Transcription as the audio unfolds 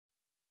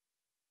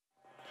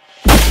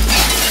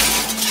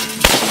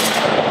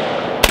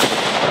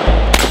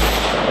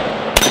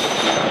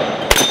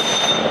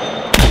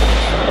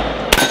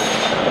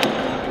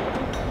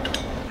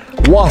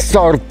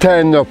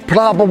WASR10,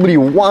 probably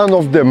one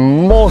of the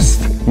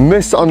most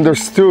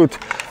misunderstood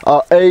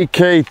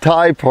AK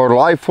type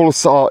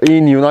rifles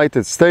in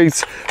United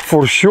States.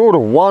 For sure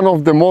one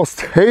of the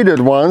most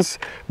hated ones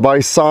by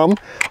some,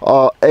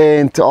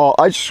 and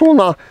I just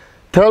wanna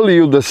tell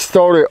you the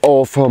story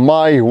of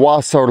my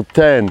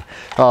WASR10.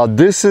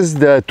 This is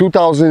the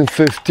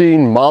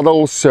 2015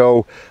 model,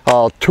 so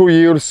 2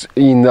 years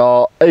in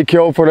AK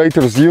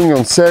Operators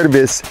Union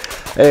service,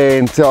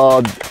 and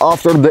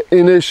after the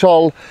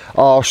initial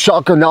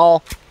shock and awe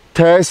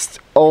test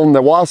on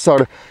the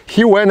WASR,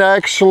 he went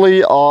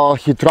actually,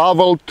 he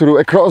traveled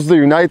across the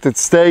United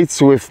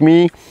States with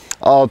me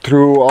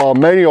through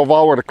many of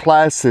our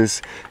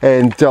classes,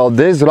 and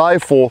this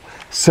rifle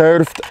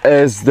served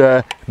as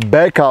the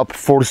backup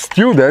for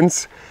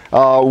students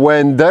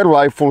when their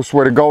rifles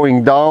were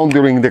going down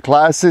during the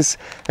classes,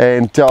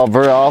 and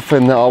very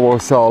often I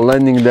was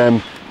lending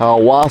them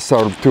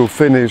WASR to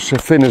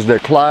finish the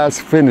class,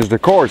 finish the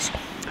course.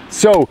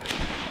 So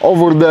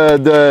over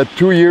the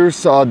 2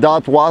 years,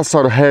 that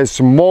WASR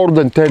has more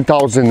than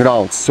 10,000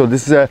 rounds. So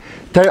this is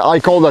I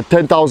call that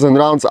 10,000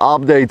 rounds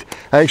update.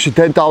 Actually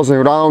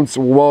 10,000 rounds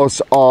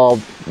was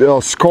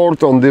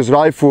scored on this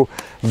rifle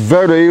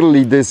very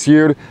early this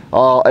year,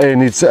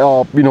 and it's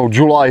you know,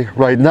 July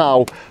right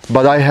now,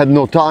 but I had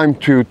no time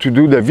to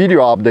do the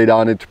video update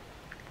on it.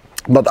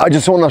 But I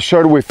just want to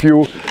share with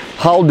you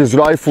how this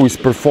rifle is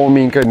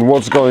performing and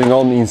what's going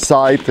on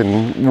inside,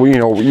 and you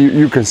know,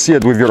 you can see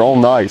it with your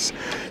own eyes.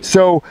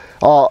 So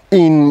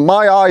in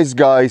my eyes,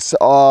 guys,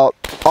 are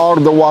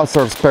the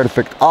WASRs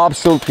perfect?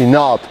 Absolutely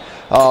not.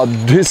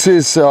 This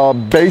is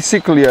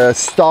basically a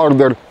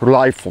starter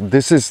rifle.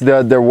 This is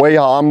the way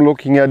I'm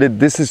looking at it.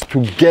 This is to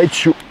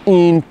get you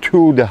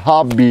into the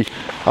hobby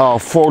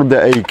for the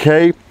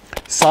AK,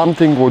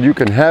 something what you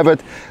can have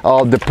it.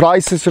 The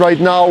prices right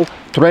now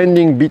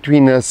trending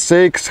between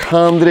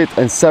 $600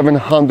 and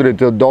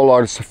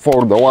 $700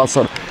 for the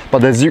WASR,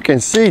 but as you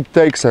can see, it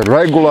takes a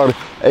regular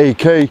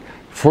AK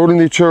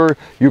furniture.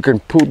 You can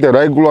put the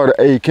regular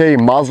AK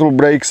muzzle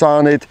brakes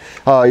on it.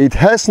 It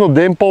has no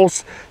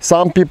dimples.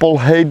 Some people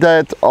hate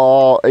that.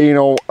 You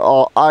know,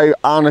 I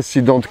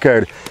honestly don't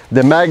care.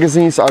 The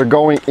magazines are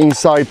going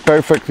inside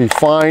perfectly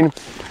fine,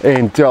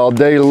 and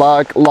they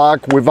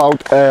lock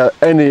without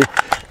any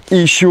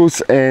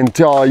issues, and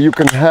you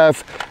can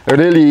have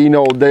really, you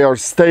know, they are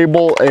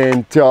stable.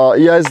 And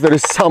yes, there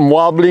is some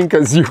wobbling,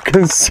 as you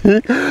can see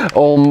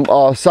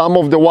on some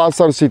of the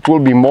WASRs. It will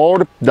be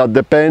more. That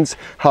depends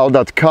how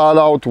that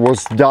cutout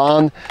was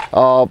done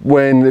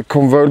when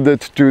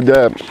converted to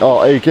the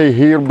AK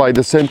here by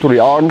the Century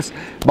Arms,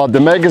 but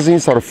the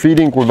magazines are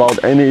feeding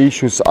without any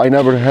issues. I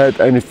never had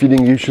any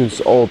feeding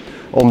issues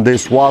on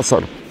this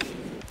WASR.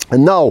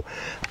 And now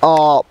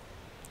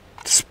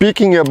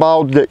speaking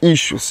about the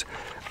issues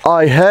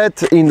I had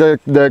in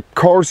the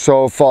course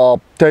of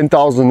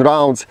 10,000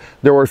 rounds,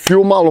 there were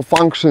few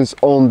malfunctions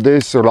on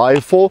this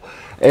rifle,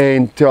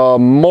 and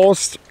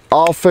most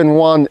often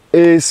one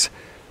is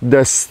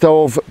the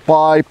stove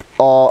pipe,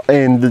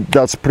 and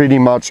that's pretty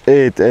much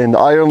it. And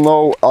I don't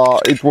know,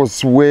 it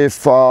was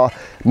with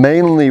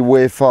mainly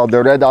with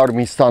the Red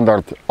Army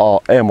standard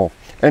ammo.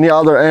 Any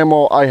other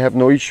ammo, I have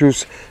no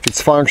issues.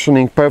 It's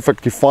functioning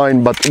perfectly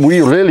fine, but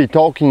we're really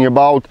talking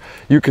about,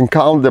 you can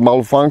count the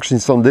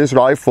malfunctions on this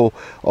rifle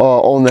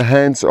on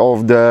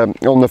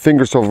the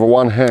fingers of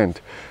one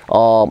hand.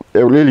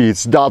 Really,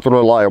 it's that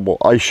reliable,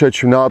 I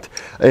shit you not.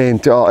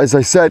 And as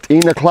I said, in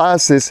the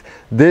classes,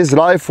 this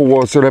rifle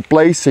was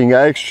replacing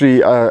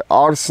actually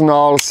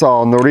Arsenals,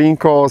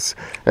 Norincos,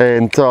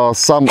 and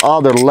some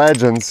other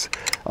legends,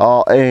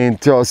 and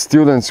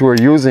students were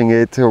using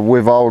it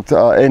without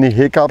any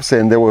hiccups,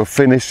 and they were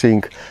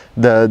finishing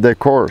the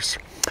course.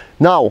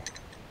 Now,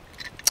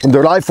 the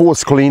rifle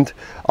was cleaned.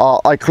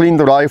 I cleaned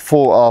the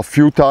rifle a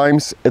few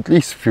times, at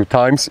least a few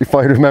times, if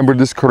I remember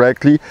this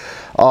correctly.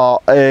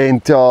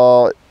 And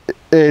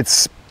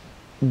it's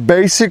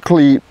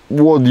basically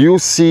what you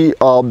see.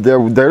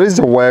 There is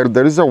a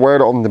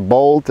wear on the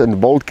bolt and the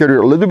bolt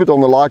carrier, a little bit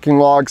on the locking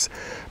lugs,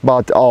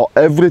 but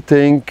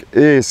everything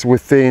is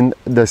within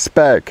the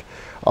spec.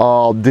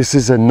 This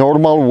is a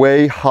normal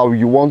way how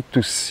you want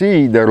to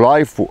see the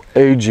rifle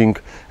aging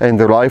and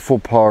the rifle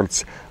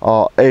parts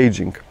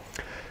aging.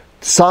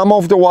 Some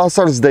of the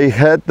WASRs, they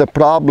had the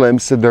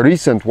problems, the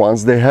recent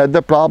ones, they had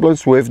the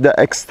problems with the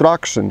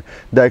extraction.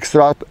 The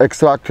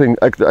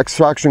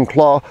extraction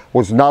claw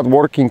was not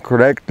working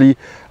correctly.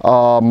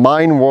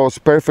 Mine was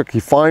perfectly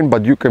fine,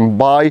 but you can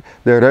buy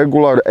the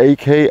regular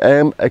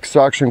AKM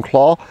extraction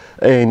claw,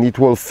 and it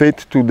will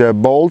fit to the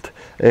bolt,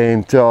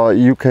 and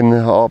you can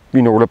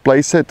you know,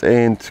 replace it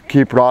and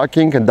keep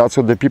rocking. And that's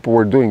what the people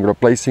were doing,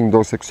 replacing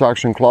those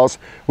extraction claws,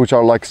 which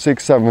are like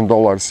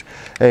 $6–7,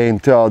 and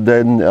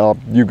then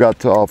you got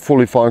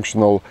fully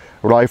functional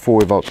rifle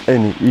without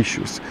any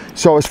issues.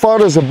 So as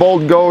far as the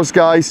bolt goes,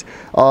 guys,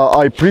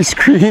 I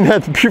pre-screened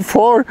it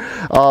before,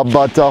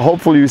 but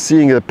hopefully you're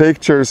seeing the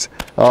pictures.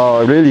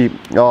 Really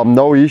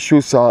no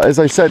issues. As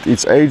I said,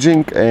 it's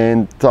aging,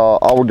 and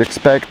I would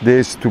expect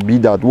this to be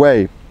that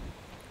way.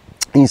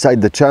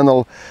 inside the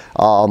channel.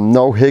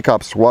 No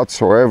hiccups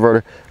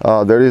whatsoever.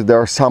 There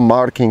are some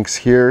markings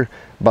here,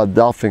 but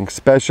nothing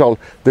special.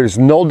 There's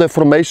no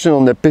deformation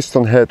on the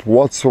piston head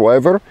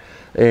whatsoever,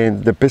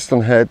 and the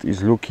piston head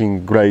is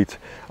looking great.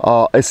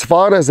 As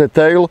far as the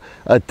tail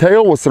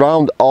was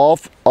round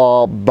off,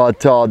 but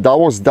that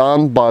was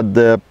done by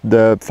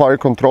the fire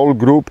control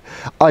group.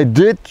 I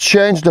did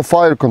change the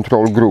fire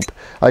control group.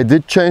 I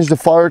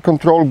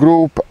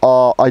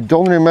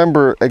don't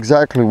remember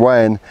exactly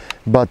when,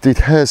 but it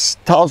has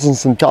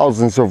thousands and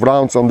thousands of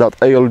rounds on that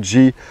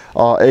ALG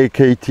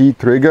AKT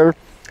trigger.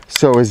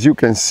 So as you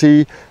can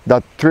see,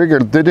 that trigger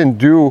didn't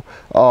do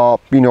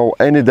you know,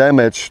 any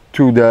damage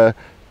to the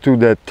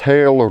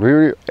tail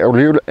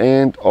rear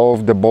end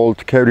of the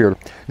bolt carrier.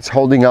 It's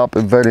holding up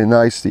very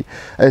nicely.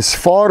 As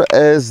far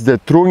as the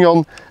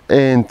trunnion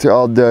and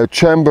the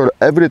chamber,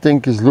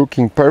 everything is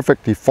looking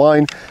perfectly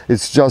fine.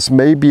 It's just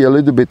maybe a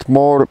little bit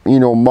more, you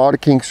know,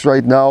 markings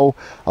right now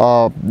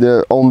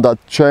on that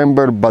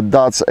chamber, but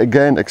that's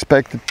again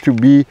expected to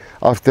be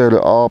after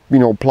you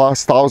know,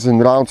 plus 1,000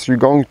 rounds. You're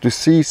going to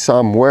see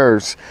some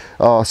wears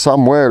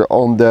somewhere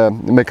on the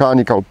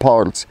mechanical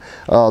parts.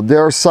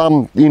 There are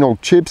some, you know,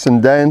 chips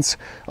and dents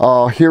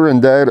here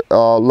and there,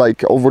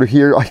 like over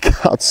here I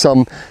got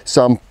some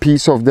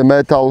piece of the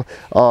metal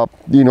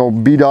you know,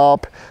 beat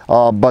up,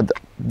 but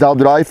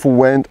that rifle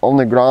went on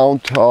the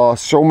ground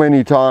so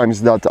many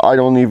times that I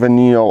don't even,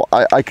 you know,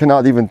 I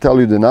cannot even tell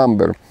you the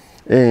number.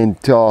 And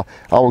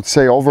I would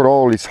say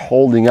overall it's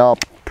holding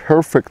up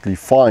perfectly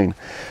fine,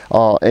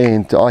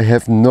 and I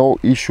have no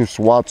issues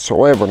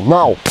whatsoever.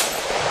 Now,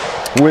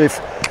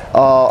 with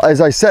as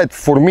I said,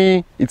 for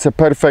me it's a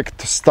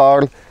perfect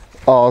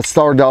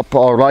startup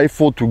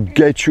rifle to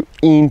get you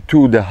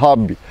into the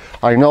hobby.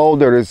 I know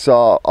there is a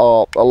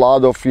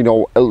lot of, you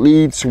know,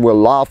 elites will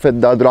laugh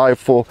at that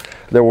rifle.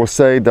 They will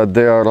say that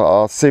they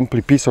are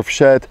simply piece of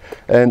shit,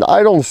 and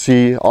I don't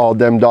see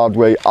them that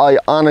way. I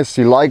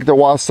honestly like the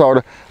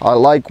WASR. I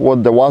like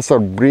what the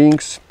WASR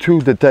brings to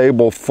the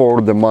table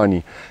for the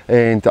money,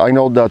 and I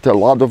know that a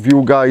lot of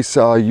you guys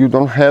you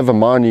don't have the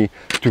money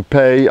to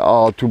pay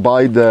to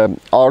buy the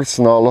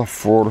Arsenal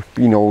for,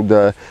 you know,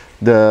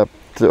 the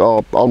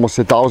almost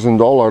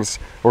 $1,000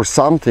 or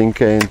something,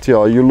 and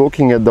you're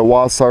looking at the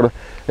WASR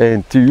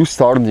and you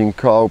starting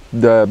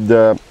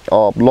the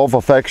love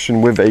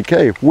affection with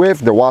AK with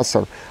the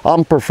WASR.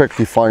 I'm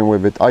perfectly fine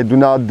with it. I do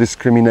not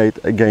discriminate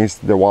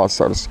against the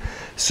WASRs.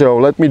 So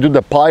let me do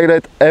the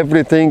Pirate.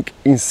 Everything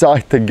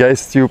inside the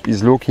gas tube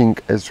is looking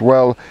as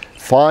well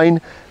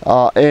fine,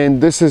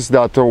 and this is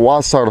that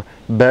WASR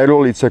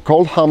barrel. It's a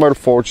cold hammer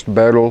forged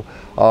barrel.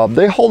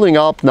 They're holding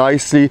up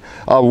nicely.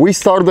 We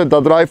started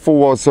that rifle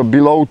was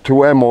below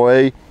 2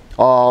 MOA.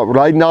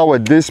 Right now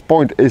at this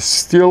point is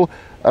still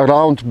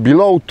around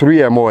below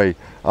 3 MOA.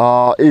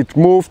 It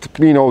moved,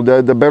 you know,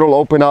 the barrel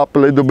opened up a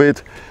little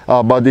bit,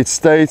 but it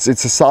stays,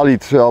 it's a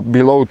solid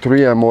below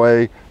 3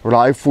 MOA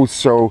rifle.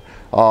 So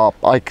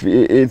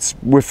it's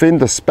within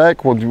the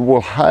spec what you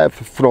will have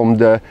from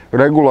the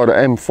regular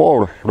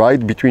M4,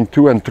 right, between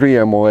 2 and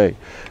 3 MOA.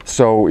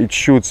 So it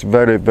shoots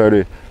very,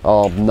 very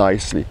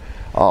nicely.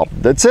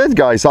 That's it,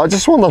 guys. I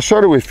just want to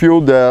share with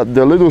you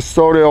the little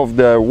story of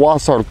the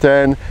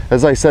WASR10.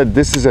 As I said,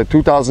 this is a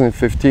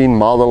 2015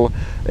 model,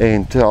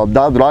 and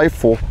that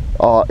rifle,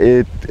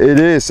 it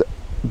is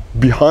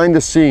behind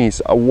the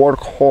scenes a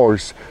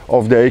workhorse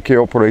of the AK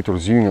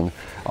Operators Union.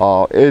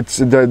 It's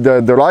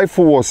the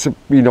rifle was,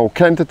 you know,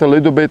 canted a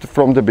little bit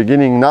from the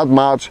beginning, not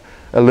much,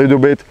 a little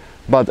bit,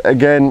 but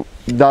again,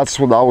 that's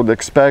what I would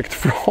expect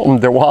from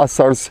the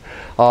WASRs.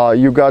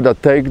 You gotta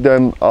take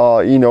them,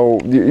 you know,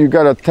 you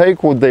gotta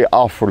take what they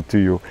offer to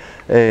you,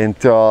 and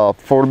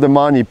for the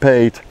money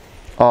paid,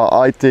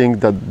 I think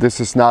that this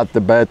is not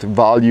the bad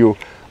value,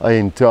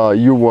 and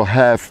you will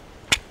have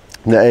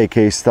the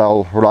AK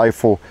style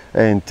rifle,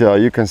 and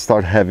you can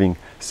start having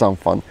some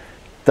fun.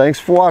 Thanks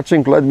for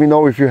watching. Let me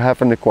know if you have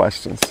any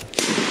questions.